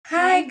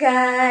Hi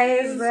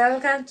guys,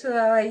 welcome to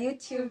our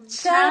YouTube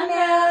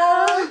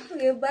channel.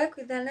 We're back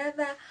with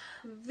another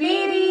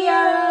video.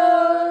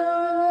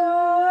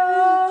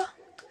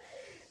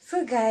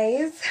 So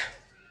guys,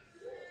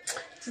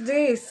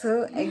 today is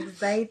so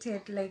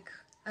excited, like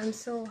I'm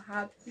so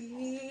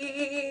happy.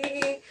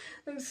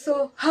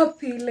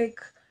 Like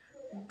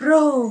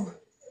bro.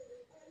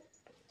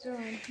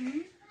 John,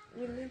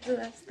 will you do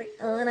us the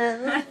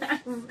honor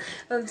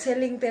of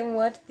telling them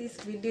what this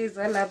video is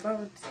all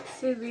about?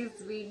 So this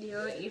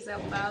video is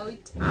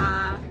about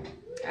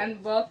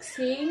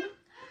unboxing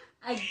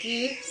a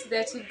gift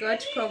that we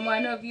got from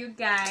one of you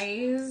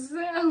guys.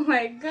 Oh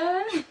my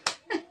god.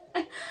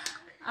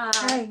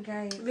 Hi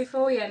guys.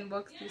 Before we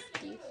unbox this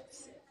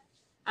gift,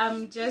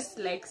 I'm just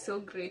like so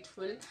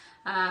grateful.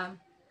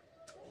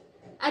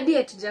 Hadi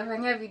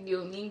hatujafanya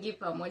video mingi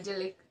pamoja,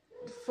 like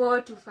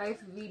 4 to 5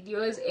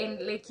 videos, and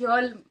like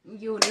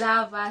you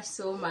love us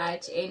so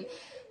much, and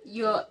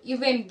you're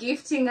even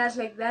gifting us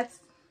like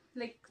that's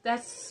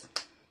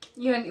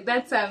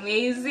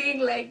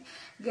amazing. Like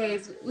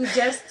guys, we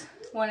just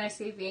want to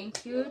say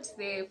thank you to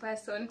the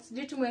person.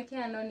 Did to make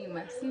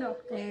anonymous? No.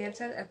 Yeah,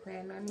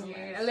 anonymous.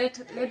 Yeah,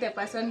 let the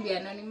person be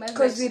anonymous.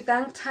 Because we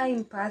thanked her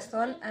in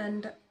person,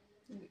 and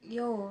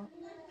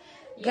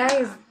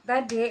guys,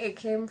 that day I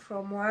came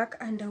from work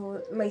and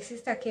my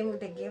sister came with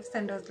the gifts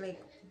and I was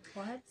like,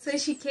 what? So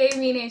she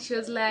came in and she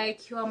was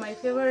like, you are my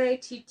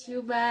favorite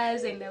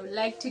YouTubers and I would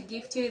like to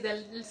gift you the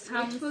little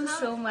sample.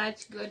 So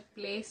much. God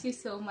bless you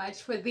so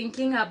much for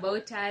thinking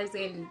about us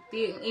and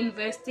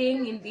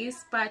investing in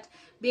this part,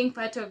 being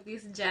part of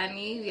this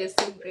journey. We are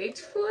so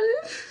grateful.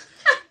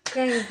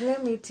 Guys,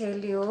 let me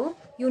tell you,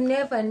 you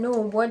never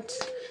know what,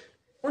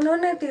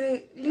 unaona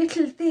the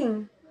little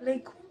thing,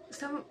 like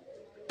some,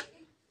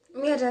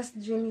 me just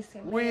journey.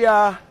 We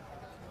are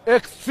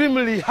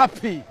extremely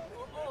happy.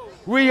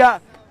 We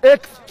are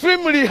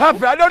extremely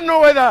happy. I don't know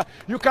whether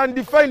you can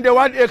define the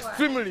word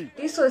extremely.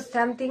 This was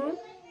something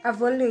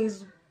I've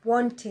always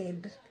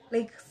wanted.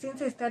 Like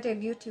since I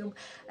started YouTube,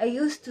 I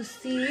used to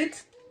see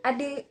it.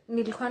 Adi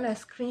nilikuwa na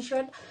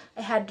screenshot.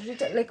 I had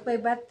written, like my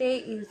birthday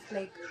is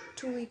like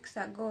 2 weeks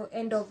ago,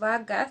 end of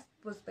August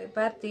was my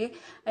birthday.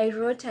 I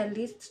wrote a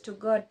list to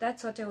God.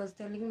 That's what I was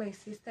telling my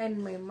sister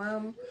and my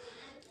mom.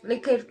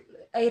 Like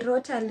I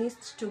wrote a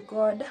list to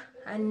God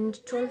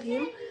and told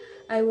him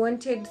I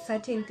wanted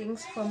certain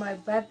things for my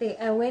birthday.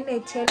 And when I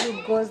tell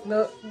you,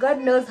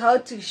 God knows how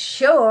to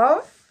show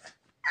off.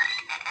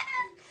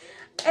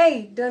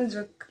 Hey, don't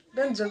joke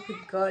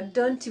with God.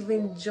 Don't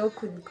even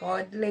joke with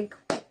God. Like,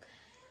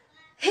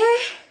 hey,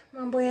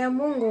 mambo ya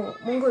Mungu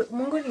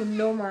ni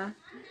noma.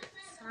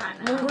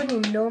 Mungu ni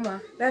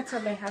noma. That's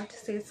all I have to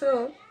say.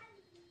 So,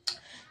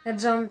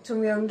 najua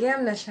tumeongea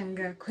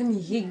mnashangaa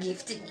kwani hii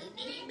gift.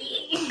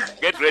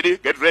 Get ready.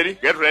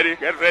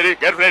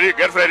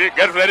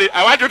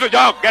 I want you to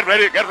jump. Get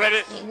ready.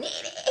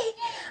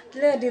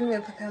 Today I didn't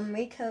make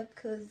makeup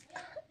because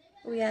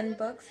we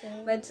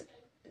unboxing, but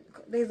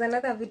there's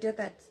another video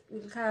that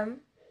will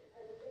come.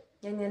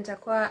 Yenye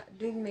nitakuwa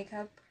doing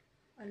makeup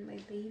on my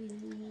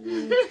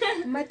baby.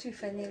 Kama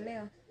tuifanye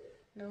leo?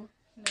 No.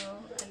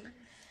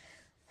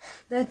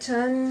 That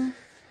one.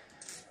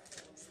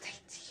 Stay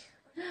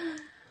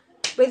tuned.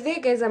 But there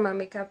guys, I'm a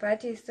makeup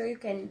artist, so you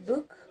can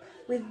book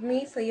with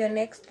me for your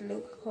next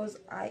look because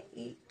I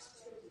eat.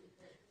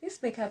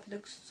 This makeup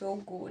looks so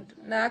good.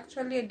 Now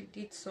actually I did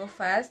it so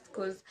fast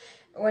because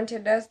I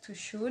wanted us to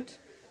shoot.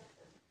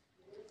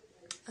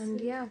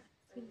 And yeah,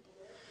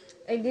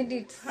 I did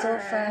it so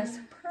fast.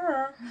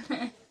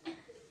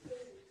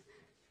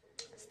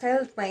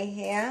 Styled my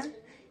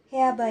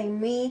hair by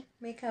me,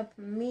 makeup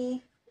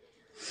me,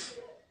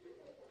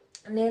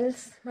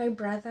 nails my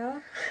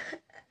brother.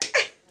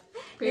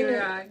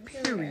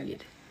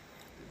 Period.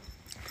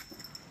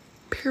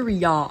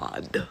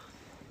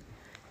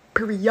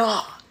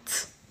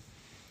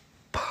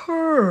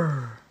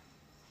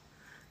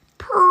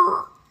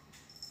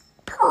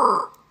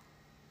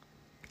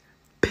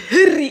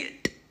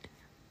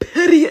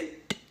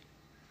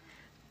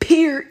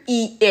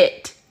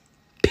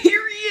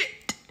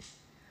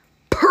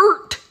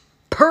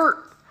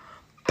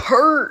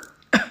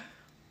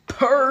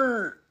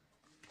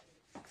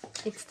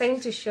 It's time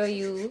to show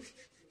you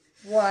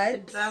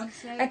what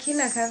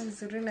Akina kaa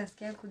vizuri.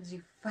 Nasikia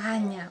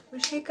kujifanya.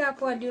 Ushika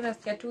hapo hadi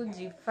unasikia tu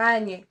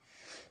ujifanye.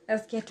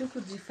 Nasikia tu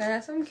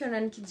kujifanya. So mkiona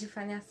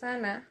nikijifanya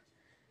sana,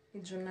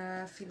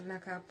 nijuna feel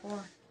nakaa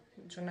poa.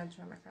 Nijuna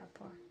nakaa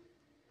poa.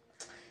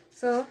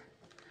 So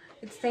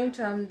it's time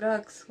to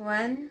unbox.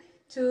 1,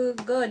 2,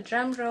 go.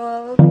 Drum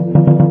roll. Oh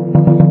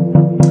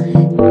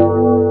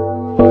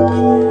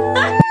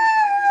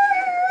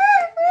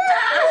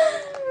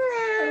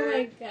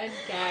my god,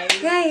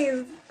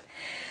 Guys,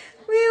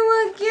 we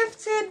were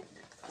gifted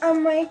a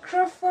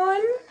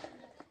microphone,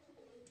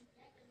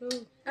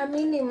 a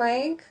mini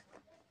mic,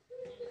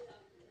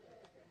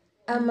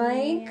 a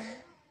mic,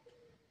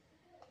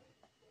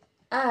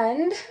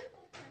 and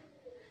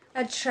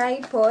a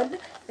tripod.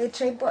 The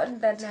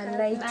tripod that had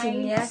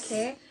lighting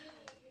yake.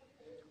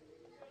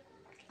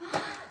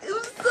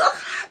 I'm so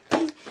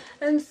happy.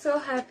 I'm so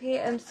happy.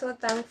 I'm so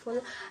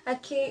thankful.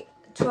 Okay,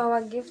 to our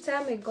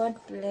gifter, may God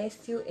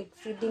bless you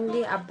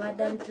exceedingly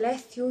abundant.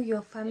 Bless you,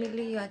 your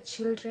family, your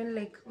children.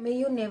 Like, may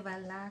you never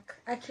lack.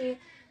 Okay,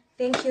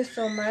 thank you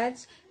so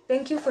much.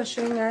 Thank you for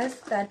showing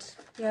us that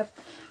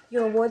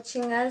you're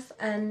watching us,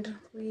 and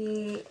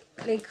we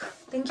like,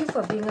 thank you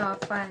for being our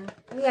fan.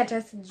 We are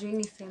just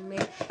doing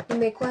the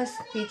nimekuwa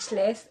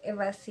speechless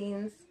ever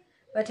since,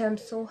 but I'm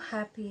so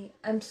happy.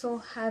 I'm so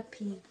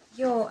happy.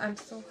 Yo, I'm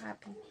so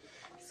happy.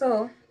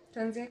 So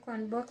tuanze ku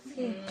unbox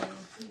hii.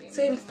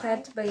 So we'll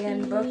start by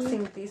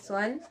unboxing this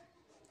one.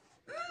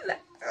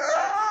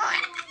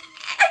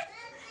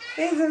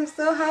 Guys, I'm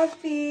so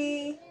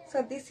happy.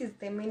 So this is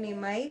the mini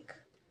mic.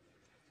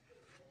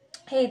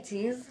 Here it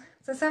is.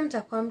 Sasa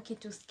mtakuwa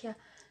mkitusikia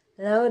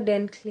loud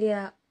and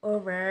clear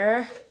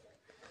over.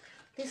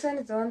 This one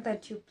is the one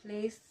that you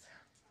place.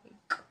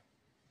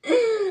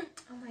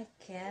 Oh my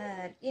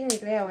god. Hii ni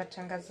ile ya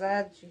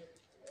watangazaji.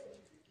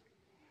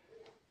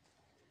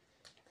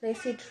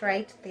 Place it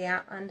right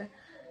there and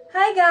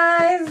hi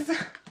guys.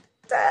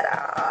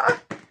 Ta-da!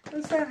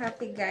 I'm so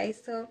happy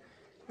guys. So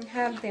we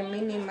have the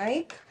mini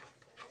mic.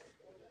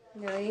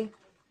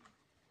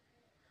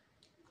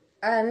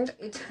 And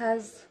it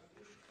has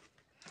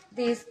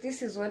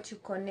this is what you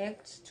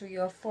connect to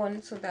your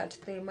phone so that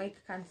the mic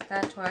can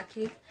start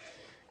working,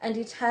 and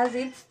it has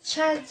its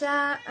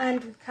charger,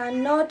 and we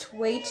cannot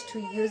wait to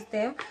use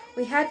them.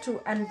 We had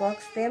to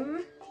unbox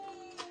them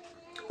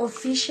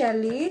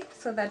officially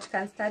so that we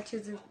can start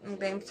using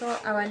them. So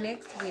our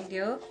next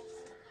video,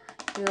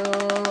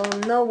 you'll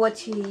know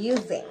what you're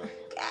using.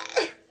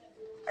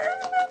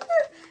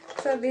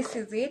 So this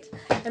is it,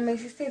 and my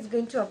sister is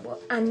going to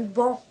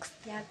unbox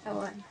the other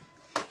one.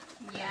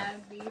 Yeah,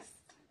 this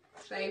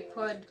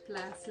tripod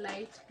plus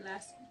light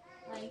plus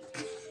mic.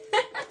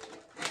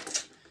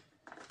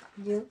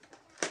 You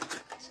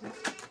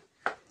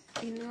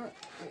know,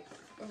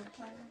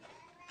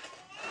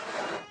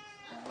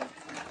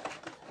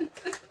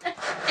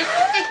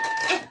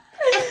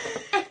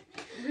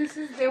 This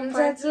is the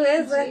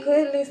mtatuweza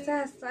kweli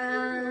sasa.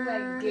 Oh my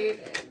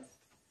goodness.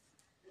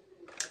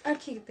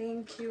 Okay,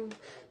 thank you.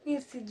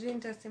 Mimi sijui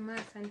nitasema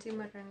asante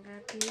mara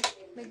ngapi.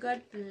 May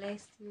God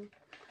bless you.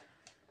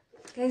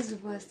 Guys, we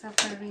were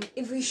suffering.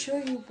 If we show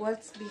you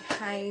what's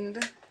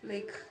behind,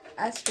 like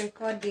us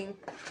recording,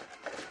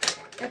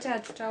 hata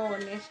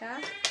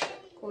tutaonyesha,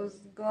 because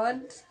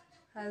God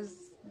has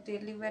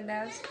delivered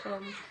us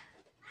from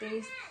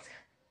this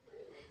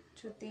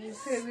to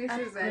this. So this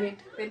upgrade. is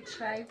the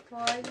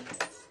tripod.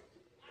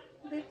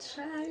 The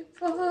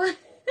tripod.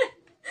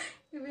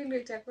 Hivi ndio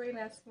itakuwa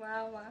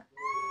inasimama.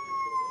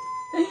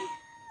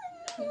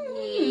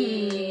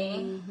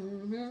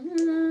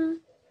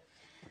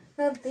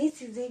 So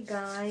this is it,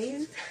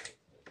 guys.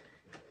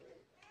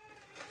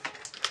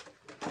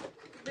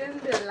 Then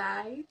the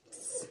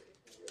lights.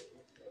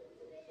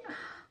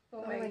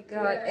 Oh my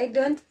god, I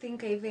don't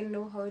think I even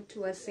know how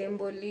to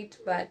assemble it,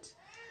 but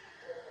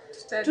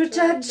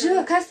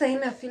tutajua. Kasa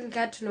ina feel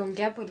ka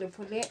tunaongea pole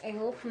pole. I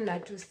hope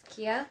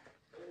mnatusikia.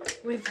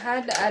 We've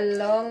had a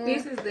long...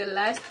 This is the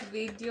last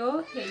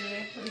video.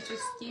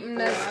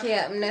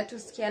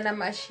 Mnatusikia na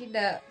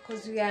mashida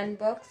because we are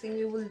unboxing.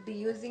 We will be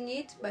using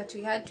it, but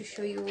we had to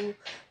show you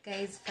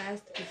guys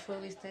first before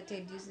we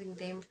started using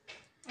them.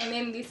 And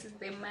then this is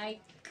the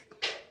mic.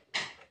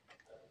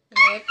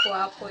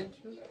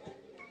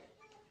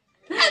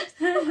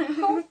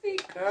 Happy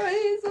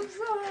guys, I'm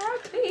so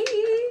happy.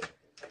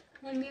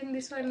 And then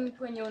this one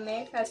kwenye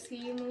unaweka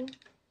simu.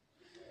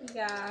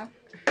 Yeah.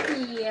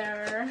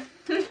 Here.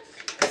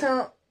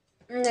 So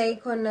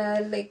like on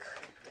like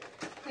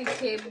a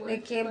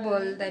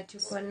cable that you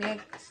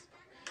connect.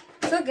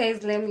 So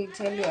guys, let me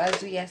tell you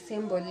as we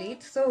assemble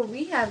it. So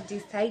we have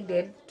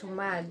decided to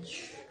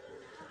merge,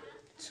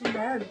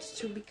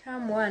 to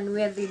become one.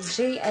 We are the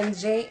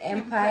J&J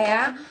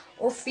Empire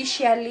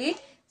officially.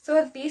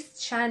 So this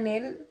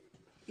channel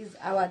is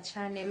our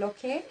channel,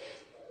 okay?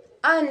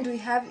 And we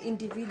have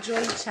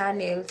individual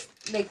channels,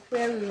 like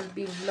where we will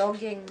be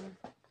vlogging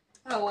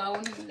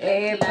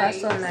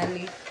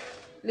personally.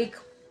 Like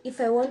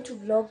if I want to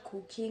vlog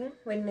cooking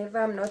whenever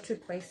I'm not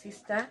with my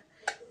sister,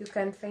 you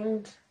can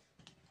find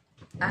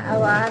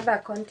our other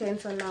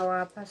contents on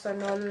our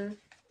personal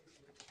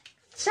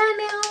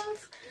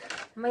channels.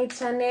 My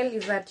channel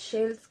is at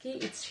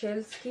Shelsky. It's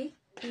Shelsky.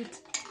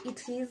 It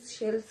is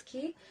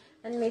Shelsky.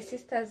 And my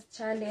sister's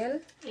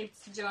channel,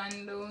 it's John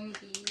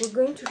Dongi. We're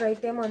going to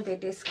write them on the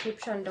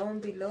description down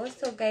below.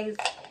 So guys,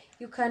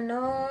 you can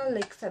now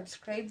like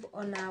subscribe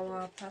on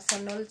our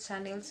personal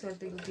channel, so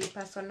there will be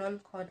personal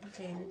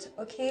content,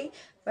 okay?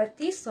 But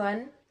this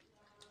one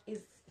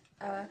is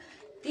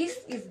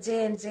this is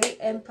J&J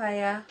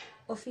Empire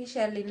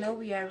officially. Now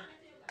we are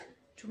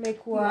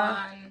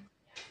tumekuwa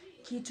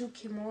kitu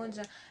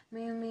kimoja,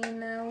 mimi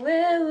na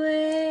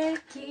wewe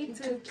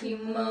kitu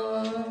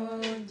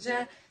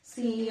kimoja,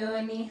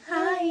 sioni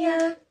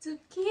haya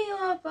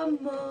tukiwa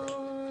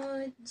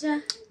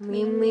pamoja,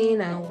 mimi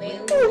na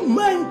wewe. Oh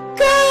my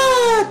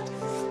god!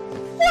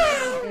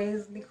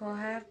 Guys, niko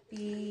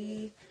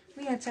happy.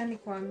 mi acha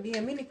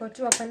nikwambie, mi niko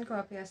tu hapa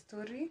nikawapea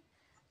story.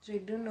 So I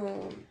don't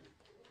know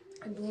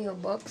do your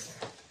box.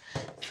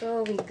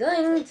 So we're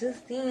going to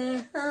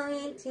see how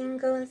it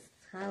tingles.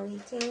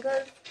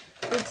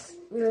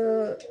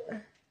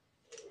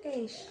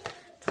 It's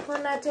tuko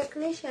na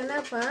technician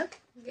hapa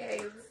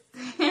guys.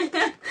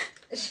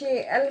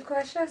 she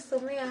alikuwa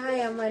shasomea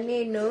haya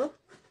maneno.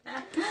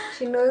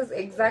 She knows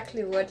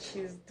exactly what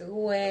she's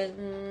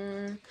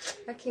doing.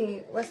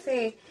 Okay,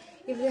 wase,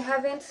 if you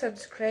haven't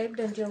subscribed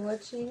and you're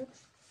watching,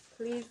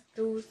 please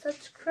do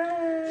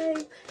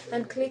subscribe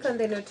and click on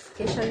the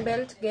notification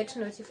bell to get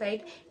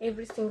notified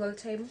every single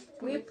time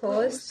we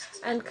post.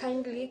 And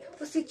kindly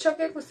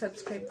usichoke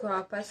kusubscribe kwa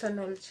our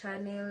personal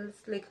channels,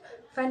 like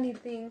funny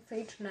things.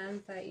 Sai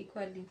tunaanza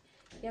equally,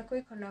 yako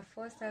iko na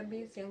 4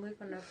 subs, yangu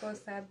iko na 4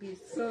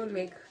 subs, so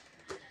like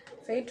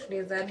sai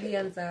tunaweza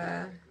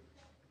anza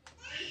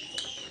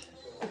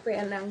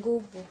kupeana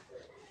nguvu.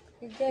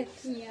 You get?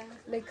 Yeah.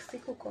 Like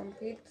siku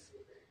compete.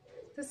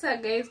 Sasa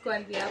guys,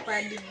 kuanzia hapa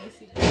hadi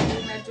message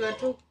unajua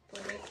tu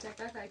connect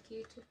kaka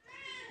kitu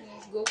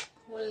go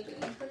holding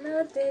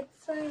Without that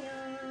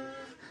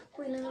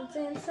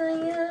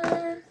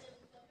fire.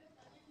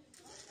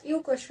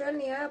 Yuko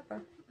shwani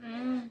hapa.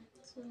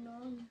 So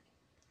no.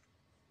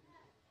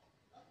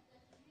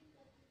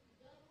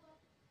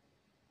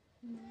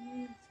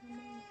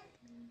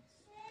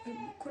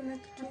 Kuna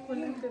kitu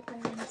Kuna pepa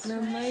na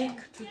mic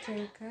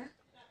tutaweka.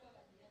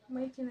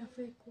 mic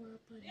inafaa iko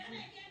hapa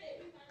juu.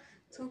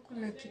 So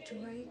kuna kitu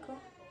haiko.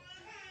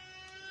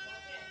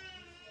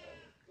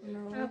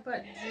 No. Hapa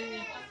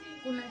juu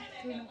kuna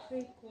kitu inafaa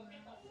iko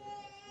hapa.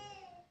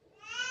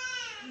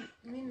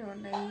 Mimi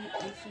naona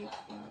hii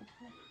iko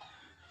hapa.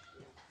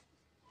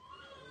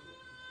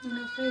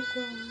 Inafaa iko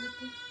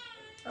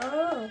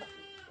hapa.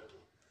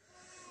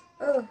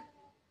 Oh.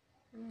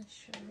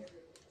 Sure.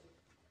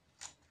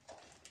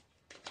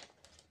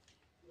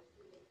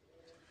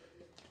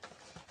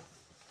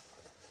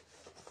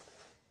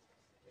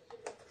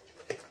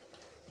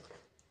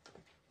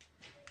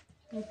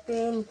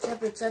 Nipen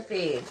chape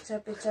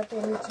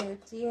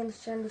nichetie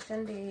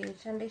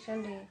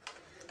shande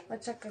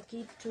wacha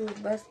kakitu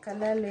bas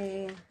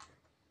kalale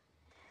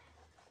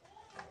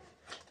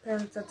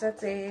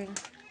kansatate.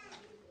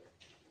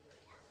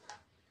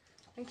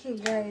 Okay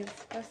guys,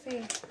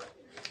 basi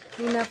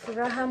nina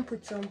furaha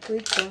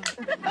mpwito.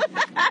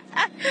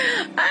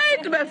 Ai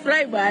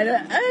tumefurahi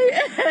bwana.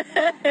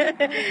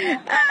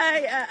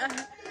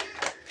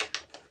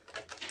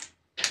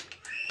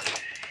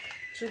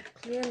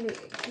 Clearly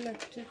kila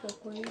kitu iko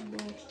kwa hii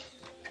box.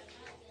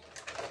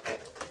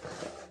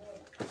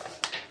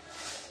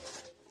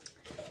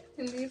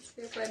 In this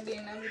paper they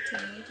have to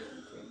need to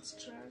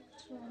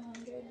instruct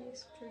 100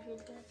 is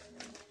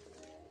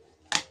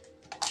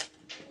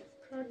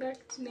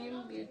product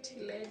name beauty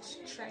ledge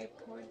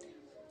tripod.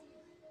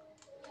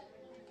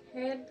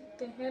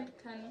 The head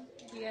can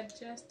be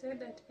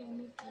adjusted at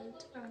any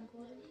height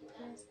angle.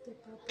 Press the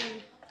purple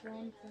with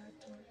brown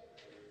button.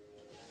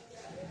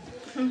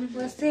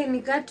 Wase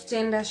nika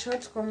tutaenda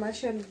short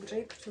commercial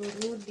break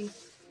turudi.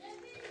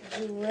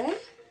 Jue?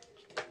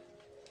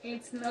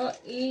 It's not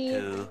easy.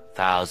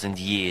 2,000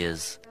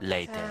 years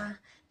later.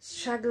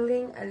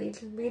 Struggling a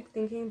little bit,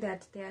 thinking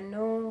that there are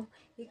no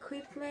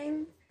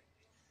equipment.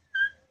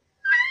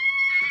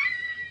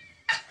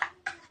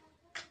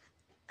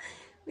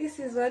 This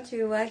is what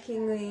we're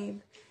working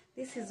with.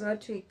 This is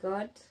what we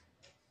got.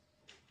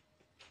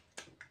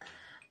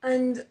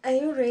 And are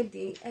you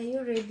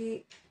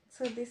ready?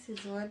 So this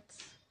is what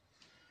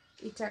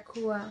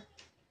itakuwa.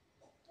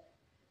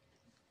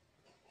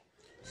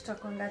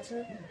 Tutakonga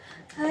tu.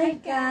 Hi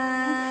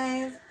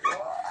guys.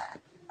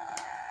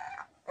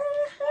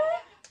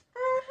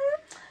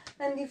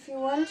 And if you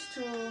want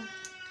to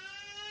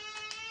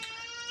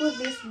put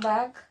this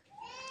back,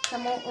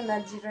 kama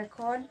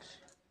unajirecord,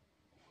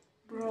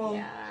 bro,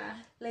 Yeah.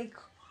 like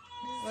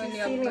When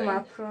you're cinema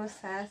going-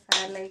 process,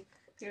 like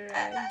You're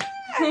right.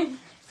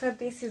 so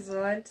this is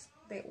what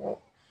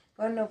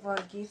one of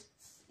our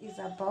gifts is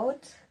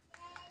about.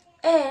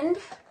 And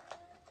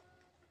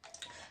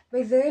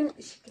by the way,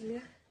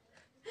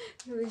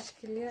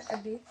 nimeshikilia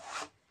hadi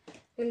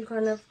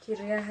nilikuwa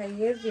nafikiria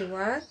haiwezi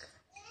work,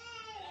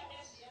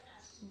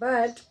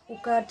 but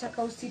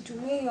ukataka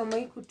usitumie hiyo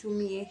mic,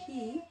 utumie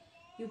hii,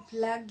 you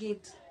plug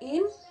it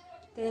in,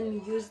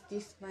 then use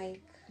this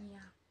mic.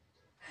 Yeah.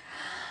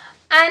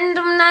 And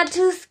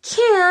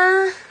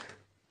mnatusikia?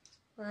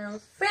 Well,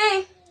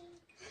 say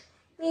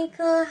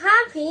niko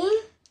happy,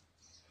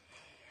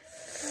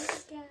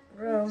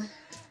 bro.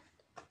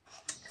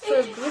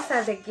 So these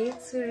are the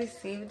gifts we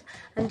received,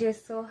 and we're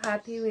so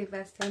happy we've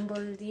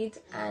assembled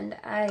it, and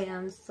I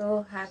am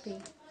so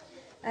happy.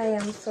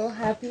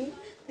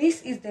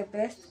 This is the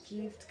best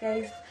gift,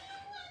 guys.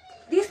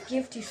 This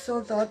gift is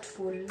so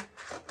thoughtful.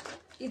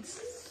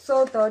 It's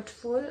so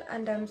thoughtful,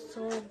 and I'm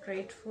so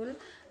grateful.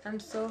 I'm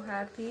so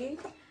happy,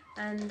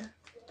 and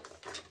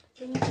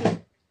thank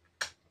you.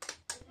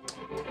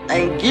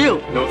 Thank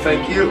you. No,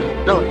 thank you.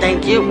 No,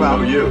 thank you, bro.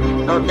 No, you.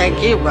 No,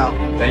 thank you, bro.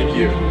 Thank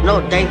you.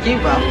 No, thank you,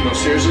 bro. No,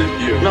 seriously,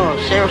 you. No,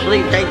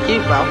 seriously, thank you,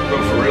 bro. No,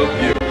 for real,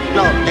 you.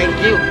 No, thank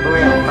you, for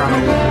real, bro.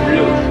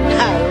 Really.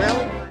 Really?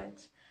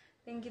 Much.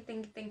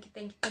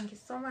 Thank you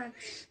so much.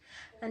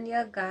 And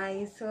yeah,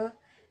 guys, so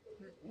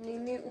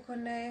Nini, uko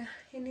na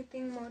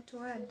anything more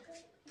to add?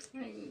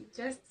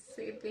 Just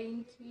say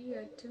thank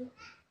you too.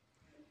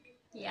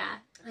 Yeah.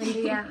 And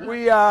yeah,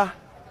 We are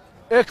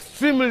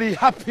extremely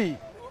happy.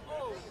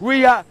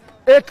 We are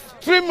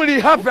extremely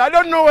happy. I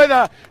don't know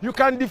whether you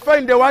can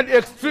define the word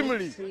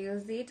extremely. to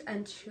use it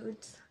and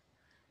shoot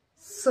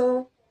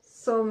so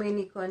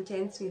many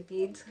contents with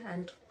it,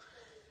 and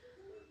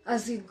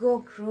as we go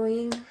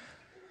growing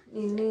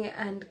Nini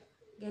and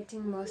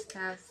getting more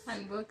stuff.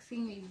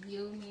 Unboxing with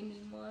you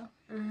many more.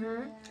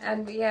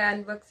 And yeah,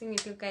 unboxing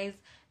with you guys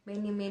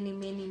many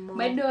more.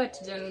 Bado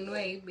hatujanunua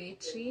hii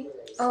battery.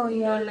 Oh,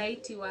 Ndio yeah.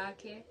 light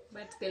wake,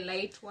 but the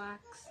light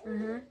works.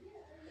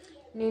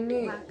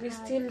 Nini, we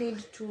still need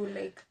to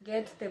like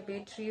get the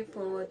battery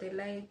for the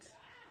lights.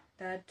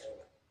 That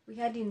we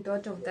hadn't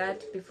thought of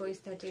that before we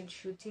started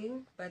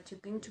shooting, but you're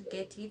going to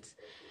get it.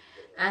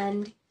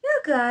 And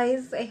yeah,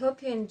 guys, I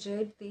hope you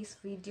enjoyed this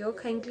video.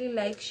 Kindly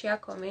like, share,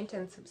 comment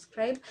and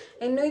subscribe.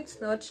 I know it's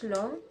not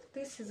long.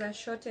 This is a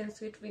short and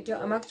sweet video.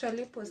 I'm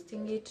actually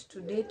posting it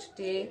today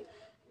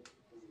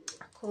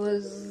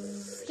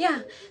because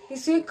yeah,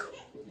 this week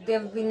there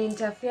have been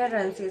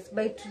interferences.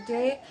 By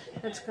today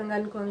natukanga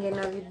nikuange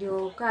na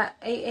video.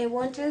 I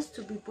want us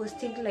to be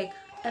posting like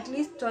at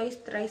least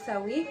thrice a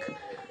week,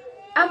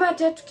 ama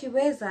hata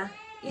tukiweza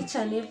each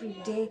and every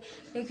day.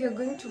 Like you're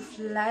going to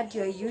flood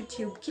your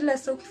YouTube. Kila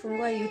saa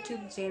ukifungua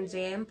YouTube JNJ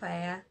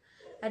Empire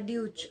hadi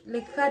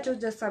like kata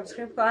uja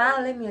subscribe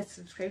let me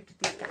subscribe to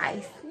this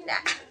guys.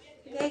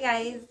 Okay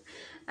guys,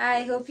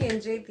 I hope you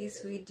enjoyed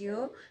this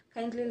video.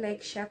 Kindly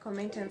like, share,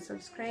 comment and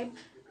subscribe.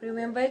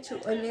 Remember to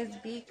always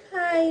be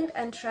kind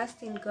and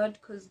trust in God,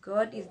 because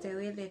God is the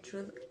way, the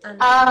truth and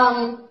the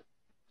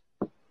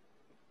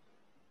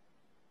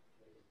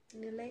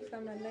life.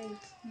 I'm a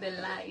light. The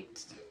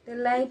light. The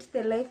light,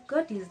 the life.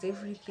 God is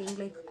everything.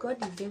 Like God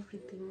is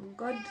everything.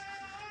 God,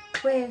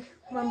 we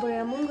mambo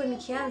ya Mungu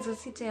nikianza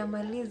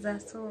sitayamaliza.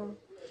 So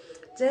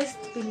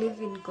just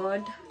believe in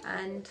God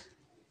and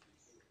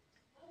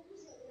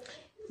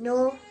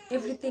know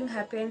everything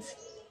happens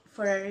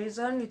for a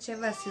reason.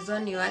 Whichever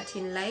season you are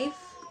in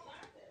life,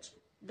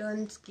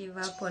 don't give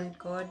up on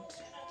God.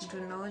 Do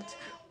not.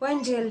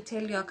 One day I'll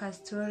tell you a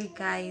story,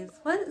 guys.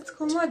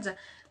 Siku moja.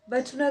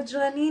 But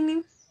unajua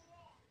nini?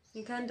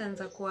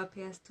 Nikaanza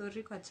kuwapea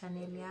story kwa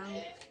channel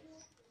yangu.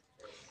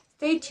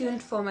 Stay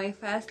tuned for my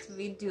first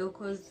video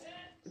because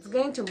it's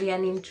going to be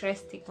an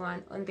interesting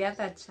one on the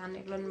other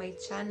channel, on my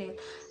channel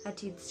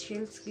at It's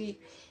Shilsky.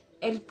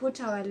 I'll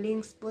put our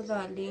links, both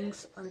our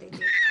links on the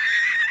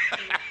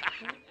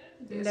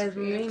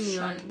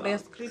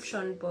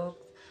description box.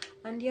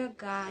 And yeah,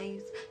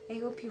 guys, I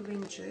hope you've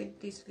enjoyed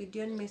this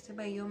video.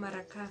 Nimesema hiyo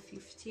mara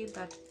 50,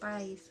 but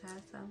bye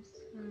sasa.